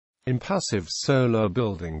In passive solar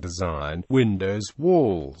building design, windows,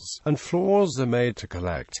 walls, and floors are made to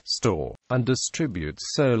collect, store, and distribute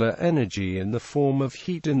solar energy in the form of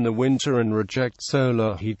heat in the winter and reject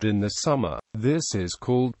solar heat in the summer. This is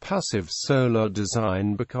called passive solar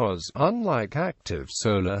design because, unlike active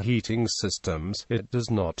solar heating systems, it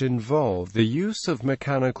does not involve the use of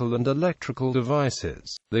mechanical and electrical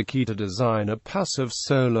devices. The key to design a passive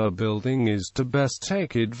solar building is to best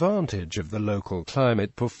take advantage of the local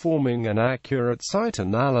climate. Performing an accurate site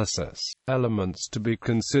analysis. Elements to be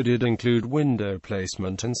considered include window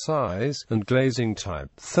placement and size, and glazing type,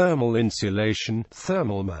 thermal insulation,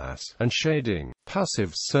 thermal mass, and shading.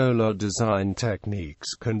 Passive solar design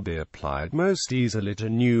techniques can be applied most easily to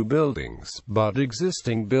new buildings, but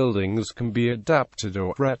existing buildings can be adapted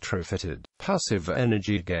or retrofitted. Passive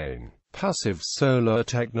energy gain. Passive solar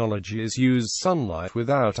technologies use sunlight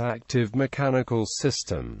without active mechanical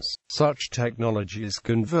systems. Such technologies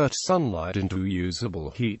convert sunlight into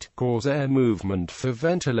usable heat, cause air movement for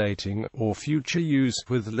ventilating, or future use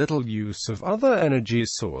with little use of other energy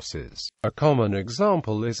sources. A common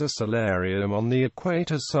example is a solarium on the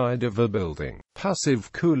equator side of a building.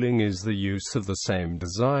 Passive cooling is the use of the same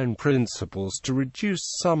design principles to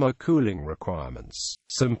reduce summer cooling requirements.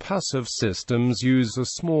 Some passive systems use a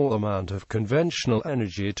small amount of conventional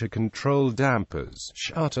energy to control dampers,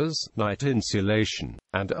 shutters, night insulation,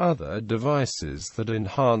 and other devices that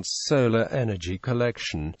enhance solar energy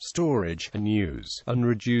collection, storage, and use, and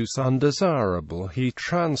reduce undesirable heat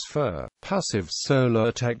transfer. Passive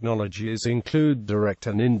solar technologies include direct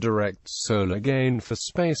and indirect solar gain for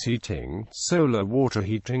space heating, solar water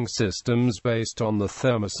heating systems based on the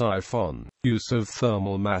thermosiphon, use of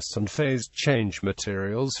thermal mass and phase change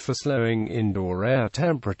materials for slowing indoor air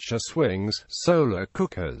temperature swings, solar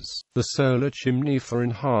cookers, the solar chimney for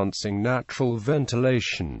enhancing natural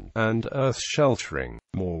ventilation, and earth sheltering.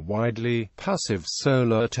 More widely, passive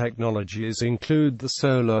solar technologies include the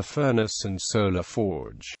solar furnace and solar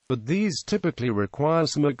forge, but these typically require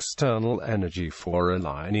some external energy for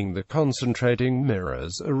aligning the concentrating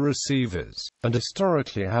mirrors or receivers, and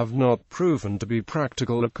historically have not proven to be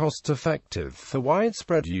practical or cost-effective for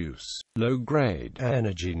widespread use. Low-grade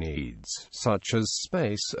energy needs, such as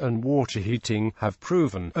space and water heating, have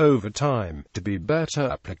proven, over time, to be better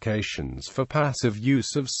applications for passive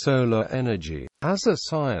use of solar energy. As a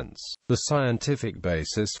science, the scientific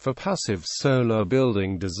basis for passive solar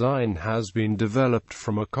building design has been developed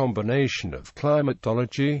from a combination of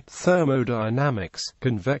climatology, thermodynamics,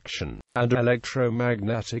 convection, and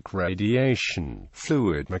electromagnetic radiation,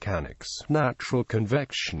 fluid mechanics, natural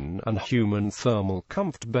convection, and human thermal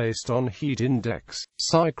comfort based on heat index,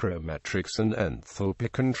 psychrometrics, and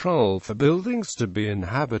enthalpy control for buildings to be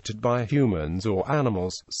inhabited by humans or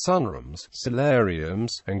animals, sunrooms,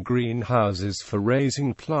 solariums, and greenhouses for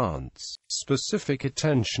raising plants. Specific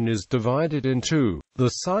attention is divided into the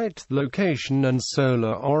site, location, and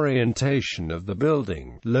solar orientation of the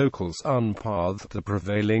building, locals unpath, the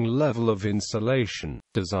prevailing level of insulation,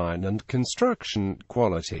 design and construction,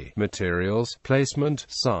 quality, materials, placement,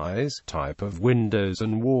 size, type of windows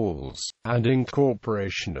and walls, and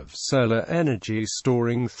incorporation of solar energy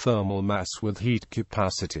storing thermal mass with heat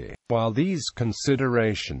capacity. While these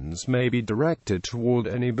considerations may be directed toward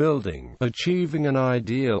any building, achieving an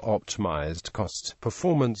ideal optimized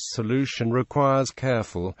cost-performance solution requires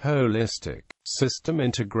careful, holistic, system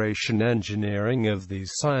integration engineering of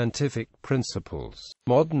these scientific principles.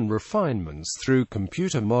 Modern refinements through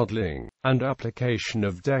computer modeling and application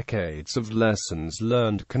of decades of lessons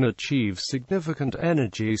learned can achieve significant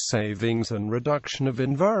energy savings and reduction of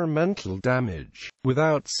environmental damage,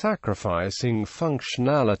 without sacrificing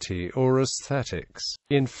functionality or aesthetics.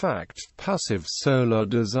 In fact, passive solar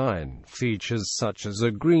design features such as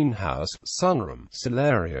a greenhouse, sunroom,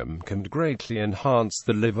 solarium can greatly enhance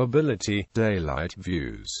the livability, daylight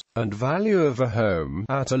views, and value of a home,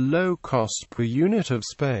 at a low cost per unit of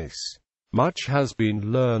space. Much has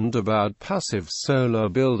been learned about passive solar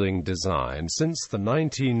building design since the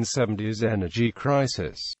 1970s energy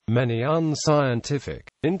crisis. Many unscientific,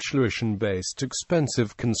 intuition-based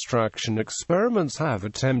expensive construction experiments have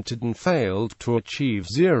attempted and failed to achieve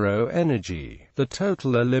zero energy, the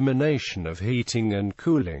total elimination of heating and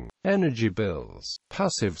cooling energy bills.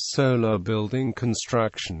 Passive solar building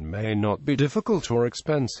construction may not be difficult or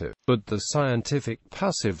expensive, but the scientific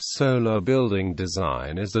passive solar building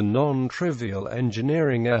design is a non-trivial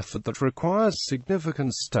engineering effort that requires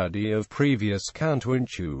significant study of previous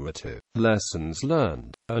counterintuitive lessons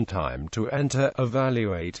learned, and time to enter,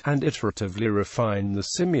 evaluate, and iteratively refine the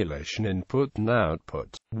simulation input and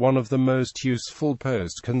output. One of the most useful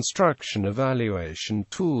post-construction evaluations evaluation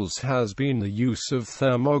tools has been the use of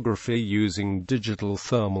thermography using digital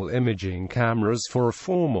thermal imaging cameras for a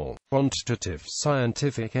formal, quantitative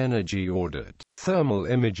scientific energy audit. Thermal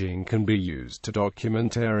imaging can be used to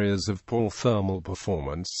document areas of poor thermal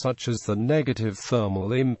performance such as the negative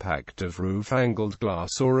thermal impact of roof-angled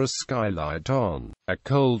glass or a skylight on a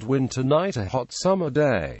cold winter night, a hot summer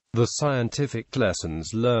day. The scientific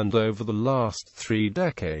lessons learned over the last 3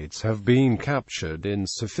 decades have been captured in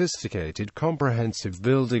sophisticated comprehensive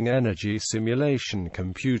building energy simulation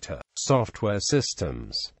computer software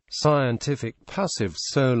systems. Scientific passive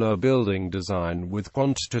solar building design with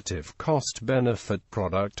quantitative cost-benefit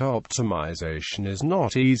product optimization is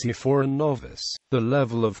not easy for a novice. The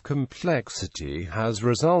level of complexity has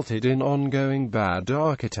resulted in ongoing bad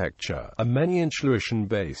architecture, and many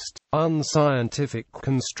intuition-based, unscientific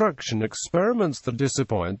construction experiments that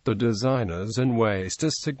disappoint the designers and waste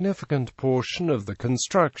a significant portion of the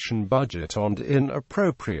construction budget on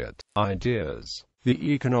inappropriate ideas.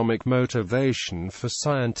 The economic motivation for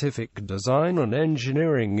scientific design and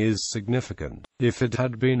engineering is significant. If it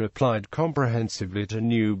had been applied comprehensively to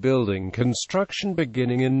new building construction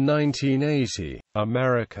beginning in 1980,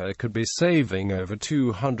 America could be saving over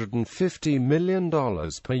 $250 million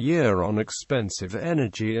per year on expensive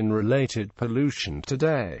energy and related pollution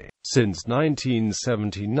today. Since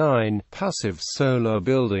 1979, passive solar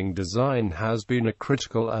building design has been a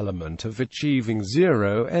critical element of achieving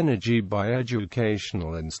zero energy by educational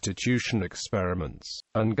institution experiments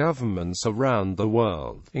and governments around the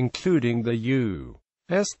world, including the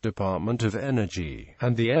U.S. Department of Energy,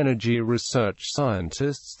 and the energy research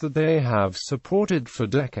scientists that they have supported for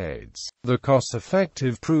decades. The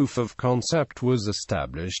cost-effective proof of concept was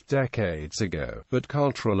established decades ago, but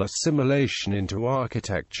cultural assimilation into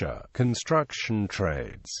architecture, construction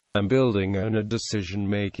trades, and building owner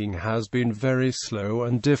decision-making has been very slow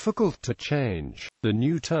and difficult to change. The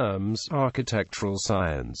new terms, architectural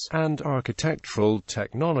science and architectural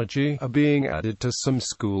technology, are being added to some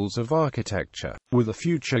schools of architecture, with a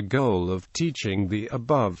future goal of teaching the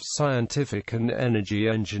above scientific and energy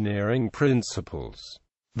engineering principles.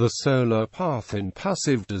 The solar path in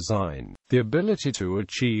passive design. The ability to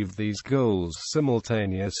achieve these goals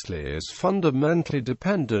simultaneously is fundamentally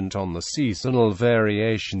dependent on the seasonal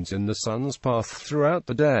variations in the sun's path throughout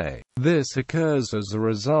the day. This occurs as a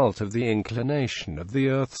result of the inclination of the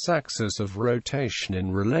Earth's axis of rotation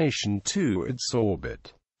in relation to its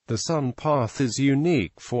orbit. The sun path is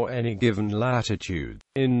unique for any given latitude.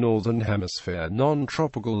 In Northern Hemisphere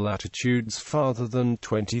non-tropical latitudes farther than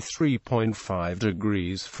 23.5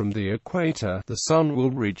 degrees from the equator, the sun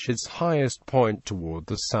will reach its highest point toward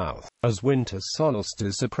the south. As winter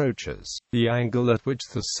solstice approaches, the angle at which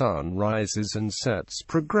the sun rises and sets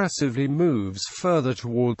progressively moves further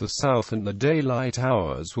toward the south and the daylight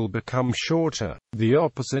hours will become shorter. The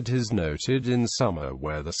opposite is noted in summer,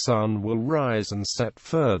 where the sun will rise and set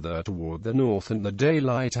further toward the north and the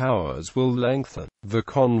daylight hours will lengthen. The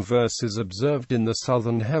converse is observed in the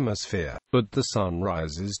southern hemisphere, but the sun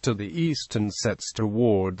rises to the east and sets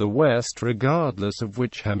toward the west regardless of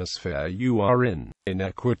which hemisphere you are in. In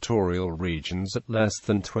equatorial regions at less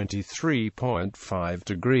than 23.5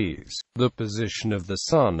 degrees, the position of the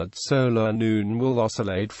sun at solar noon will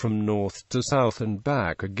oscillate from north to south and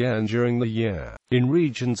back again during the year. In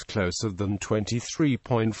regions closer than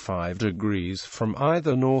 23.5 degrees from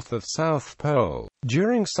either north or south pole,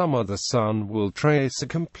 during summer the sun will trace a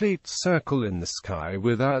complete circle in the sky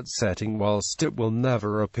without setting, whilst it will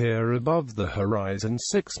never appear above the horizon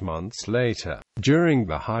 6 months later. During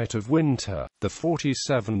the height of winter, the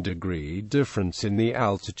 47-degree difference in the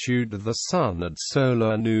altitude of the sun at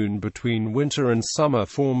solar noon between winter and summer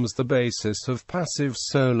forms the basis of passive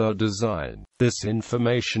solar design. This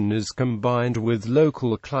information is combined with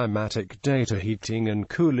local climatic data, heating and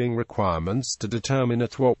cooling requirements to determine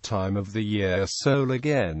at what time of the year solar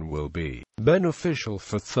gain will be beneficial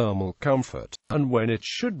for thermal comfort, and when it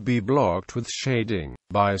should be blocked with shading.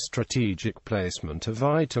 By strategic placement of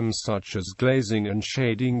items such as glazing and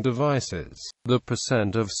shading devices, the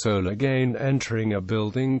percent of solar gain entering a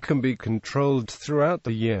building can be controlled throughout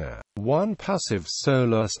the year. One passive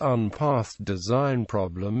solar sun path design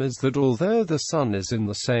problem is that although the sun is in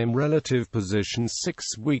the same relative position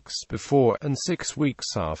 6 weeks before and 6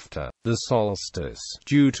 weeks after the solstice,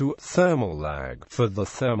 due to thermal lag for the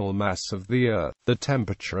thermal mass of the Earth, the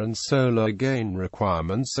temperature and solar gain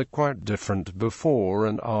requirements are quite different before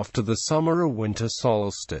and after the summer or winter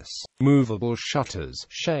solstice. Movable shutters,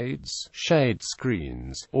 shades, shade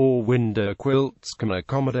screens, or window quilts can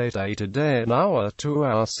accommodate 8 a day and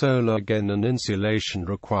hour-to-hour solar gain and insulation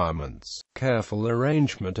requirements. Careful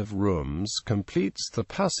arrangement of rooms completes the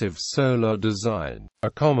passive solar design. A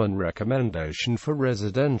common recommendation for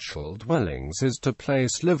residential dwellings is to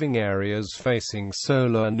place living areas facing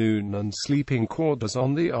solar noon and sleeping quarters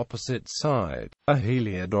on the opposite side. A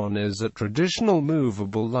heliodon is a traditional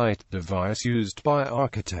movable light device used by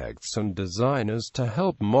architects and designers to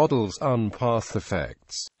help models unpath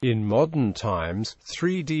effects. In modern times,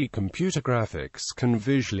 3D computer graphics can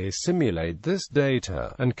visually simulate this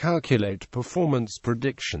data and calculate performance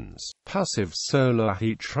predictions. Passive solar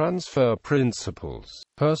heat transfer principles.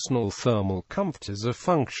 Personal thermal comfort is a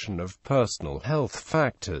function of personal health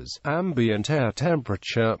factors: ambient air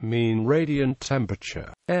temperature, mean radiant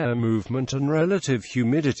temperature, air movement and relative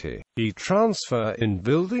humidity. Heat transfer in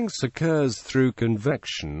buildings occurs through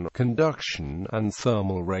convection, conduction, and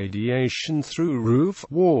thermal radiation through roof,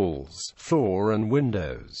 walls, floor and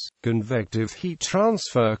windows. Convective heat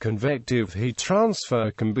transfer. Convective heat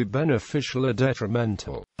transfer can be beneficial or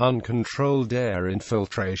detrimental. Uncontrolled air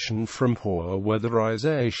infiltration from poor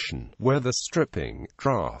weatherization, weather stripping,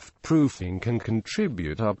 draft proofing can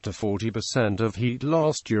contribute up to 40% of heat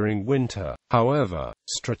loss during winter. However,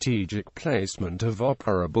 strategic placement of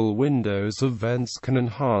operable windows of vents can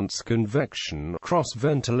enhance convection,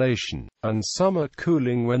 cross-ventilation, and summer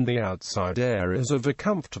cooling when the outside air is of a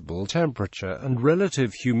comfortable temperature and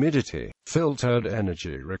relative humidity. Filtered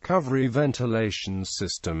energy recovery ventilation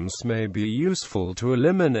systems may be useful to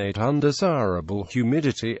eliminate undesirable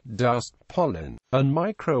humidity, dust, pollen, and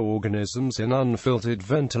microorganisms in unfiltered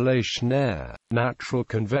ventilation air. Natural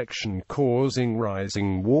convection causing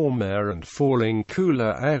rising warm air and falling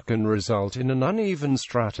cooler air can result in an uneven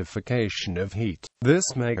stratification of heat.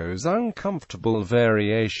 This may cause uncomfortable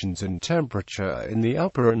variations in temperature in the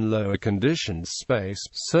upper and lower conditioned space,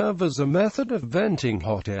 serve as a method of venting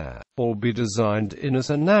hot air, or be designed in as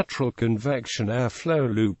a natural convection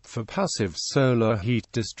airflow loop for passive solar heat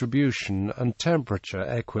distribution and temperature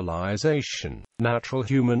equalization. Natural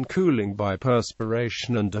human cooling by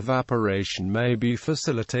perspiration and evaporation may be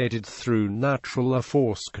facilitated through natural or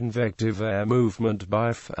forced convective air movement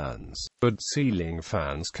by fans, but ceiling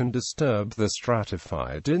fans can disturb the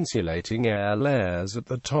stratified insulating air layers at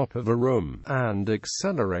the top of a room, and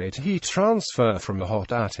accelerate heat transfer from a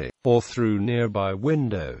hot attic, or through nearby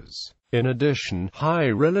windows. In addition, high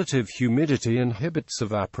relative humidity inhibits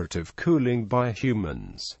evaporative cooling by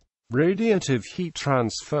humans. Radiative heat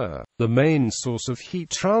transfer. The main source of heat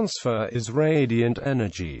transfer is radiant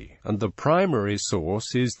energy, and the primary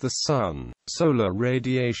source is the sun. Solar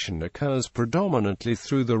radiation occurs predominantly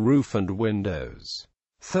through the roof and windows.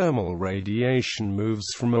 Thermal radiation moves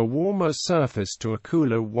from a warmer surface to a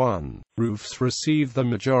cooler one. Roofs receive the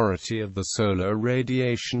majority of the solar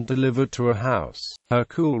radiation delivered to a house. A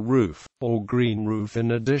cool roof, or green roof,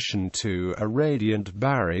 in addition to a radiant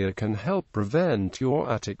barrier, can help prevent your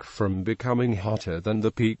attic from becoming hotter than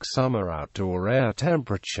the peak summer outdoor air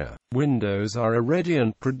temperature. Windows are a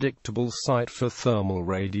radiant predictable site for thermal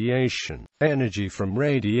radiation. Energy from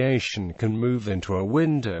radiation can move into a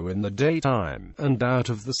window in the daytime, and out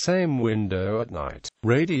of the same window at night.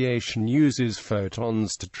 Radiation uses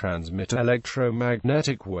photons to transmit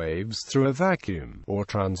electromagnetic waves through a vacuum or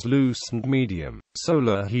translucent medium.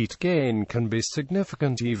 Solar heat gain can be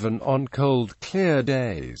significant even on cold, clear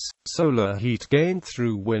days. Solar heat gain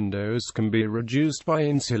through windows can be reduced by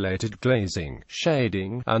insulated glazing,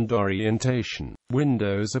 shading, and orientation.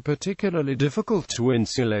 Windows are particularly difficult to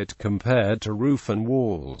insulate compared to roof and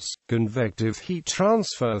walls. Convective heat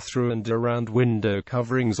transfer through and around window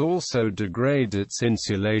coverings also degrade its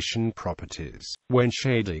insulation properties. When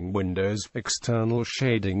shading windows, external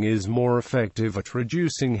shading is more effective at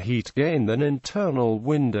reducing heat gain than internal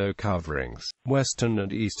window coverings. Western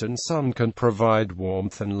and eastern sun can provide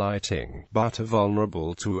warmth and lighting, but are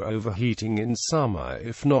vulnerable to overheating in summer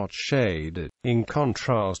if not shaded. In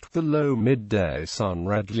contrast, the low midday sun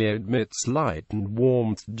readily admits light and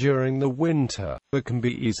warmth during the winter, but can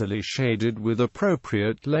be easily shaded with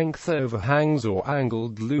appropriate length overhangs or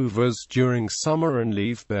angled louvers during summer, and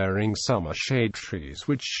leaf-bearing summer shade trees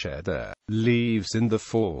which shed their leaves in the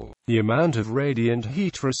fall. The amount of radiant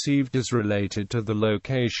heat received is related to the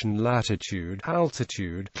location, latitude,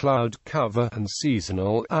 altitude, cloud cover, and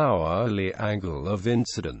seasonal hourly angle of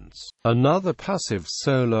incidence. Another passive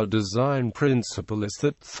solar design principle is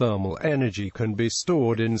that thermal energy can be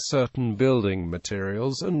stored in certain building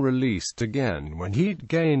materials and released again when heat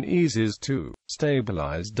gain eases to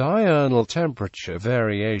stabilize diurnal temperature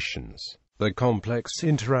variations. The complex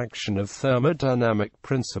interaction of thermodynamic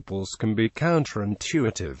principles can be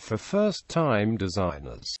counterintuitive for first-time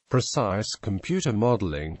designers. Precise computer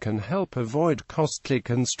modeling can help avoid costly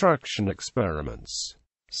construction experiments.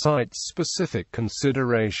 Site-specific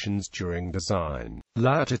considerations during design: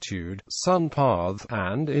 latitude, sun path,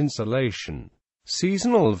 and insolation.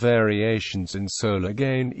 Seasonal variations in solar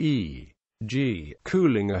gain, e.g.,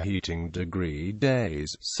 cooling or heating degree days,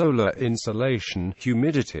 solar insolation,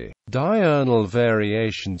 humidity. Diurnal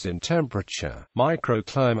variations in temperature,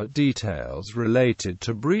 microclimate details related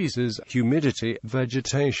to breezes, humidity,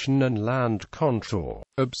 vegetation and land contour.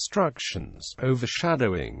 Obstructions,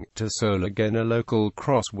 overshadowing, to solar gain or local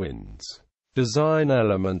crosswinds. Design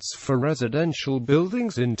elements for residential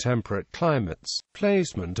buildings in temperate climates,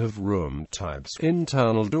 placement of room types,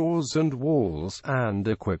 internal doors and walls, and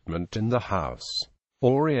equipment in the house.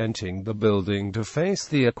 Orienting the building to face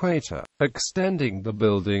the equator, extending the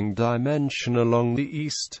building dimension along the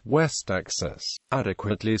east-west axis,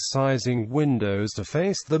 adequately sizing windows to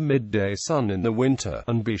face the midday sun in the winter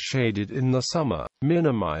and be shaded in the summer,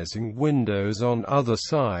 minimizing windows on other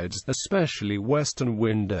sides, especially western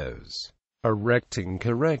windows. Erecting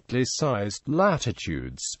correctly sized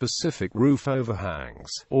latitude-specific roof overhangs,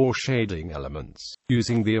 or shading elements,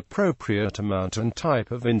 using the appropriate amount and type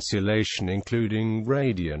of insulation including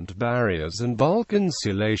radiant barriers and bulk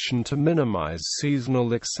insulation to minimize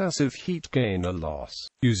seasonal excessive heat gain or loss.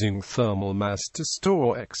 Using thermal mass to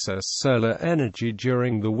store excess solar energy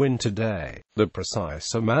during the winter day. The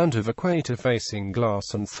precise amount of equator-facing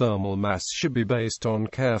glass and thermal mass should be based on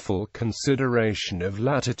careful consideration of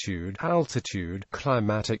latitude, altitude,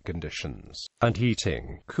 climatic conditions, and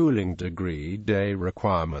heating, cooling degree day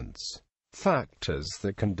requirements. Factors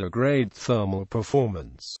that can degrade thermal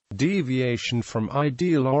performance: deviation from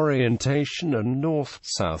ideal orientation and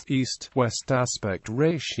north-south, east-west aspect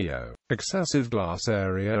ratio, excessive glass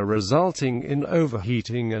area resulting in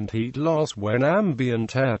overheating and heat loss when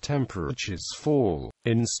ambient air temperatures fall,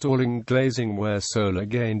 installing glazing where solar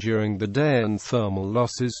gain during the day and thermal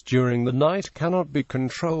losses during the night cannot be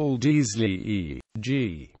controlled easily,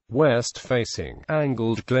 e.g., west-facing,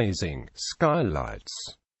 angled glazing,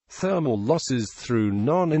 skylights. Thermal losses through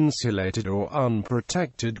non-insulated or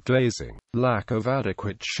unprotected glazing, lack of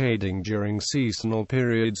adequate shading during seasonal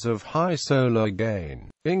periods of high solar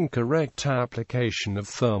gain, incorrect application of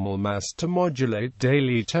thermal mass to modulate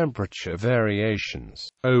daily temperature variations,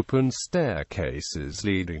 open staircases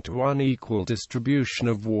leading to unequal distribution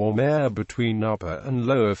of warm air between upper and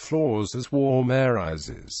lower floors as warm air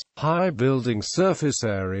rises, high building surface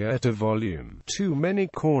area to volume, too many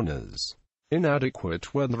corners. Inadequate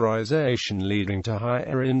weatherization leading to high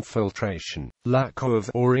air infiltration, lack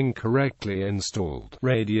of or incorrectly installed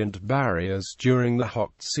radiant barriers during the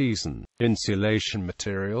hot season, insulation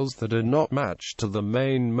materials that are not matched to the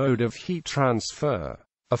main mode of heat transfer.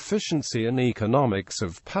 Efficiency and economics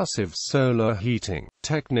of passive solar heating.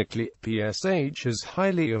 Technically, PSH is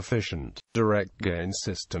highly efficient. Direct gain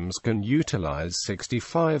systems can utilize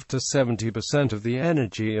 65 to 70% of the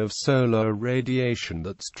energy of solar radiation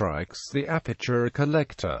that strikes the aperture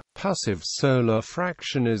collector. Passive solar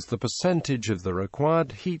fraction is the percentage of the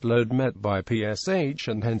required heat load met by PSH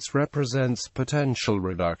and hence represents potential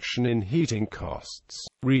reduction in heating costs.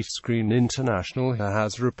 Rescreen International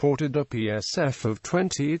has reported a PSF of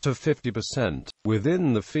 20 to 50%.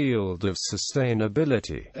 Within the field of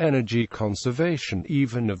sustainability, energy conservation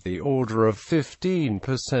even of the order of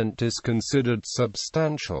 15% is considered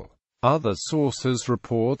substantial. Other sources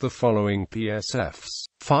report the following PSFs: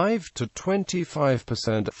 5 to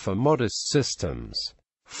 25% for modest systems,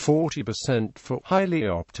 40% for highly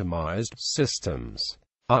optimized systems,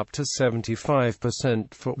 up to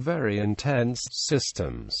 75% for very intense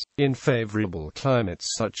systems. In favorable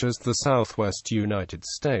climates such as the southwest United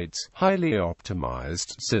States, highly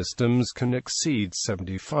optimized systems can exceed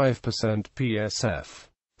 75% PSF.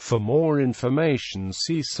 For more information,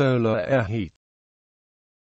 see solar air heat.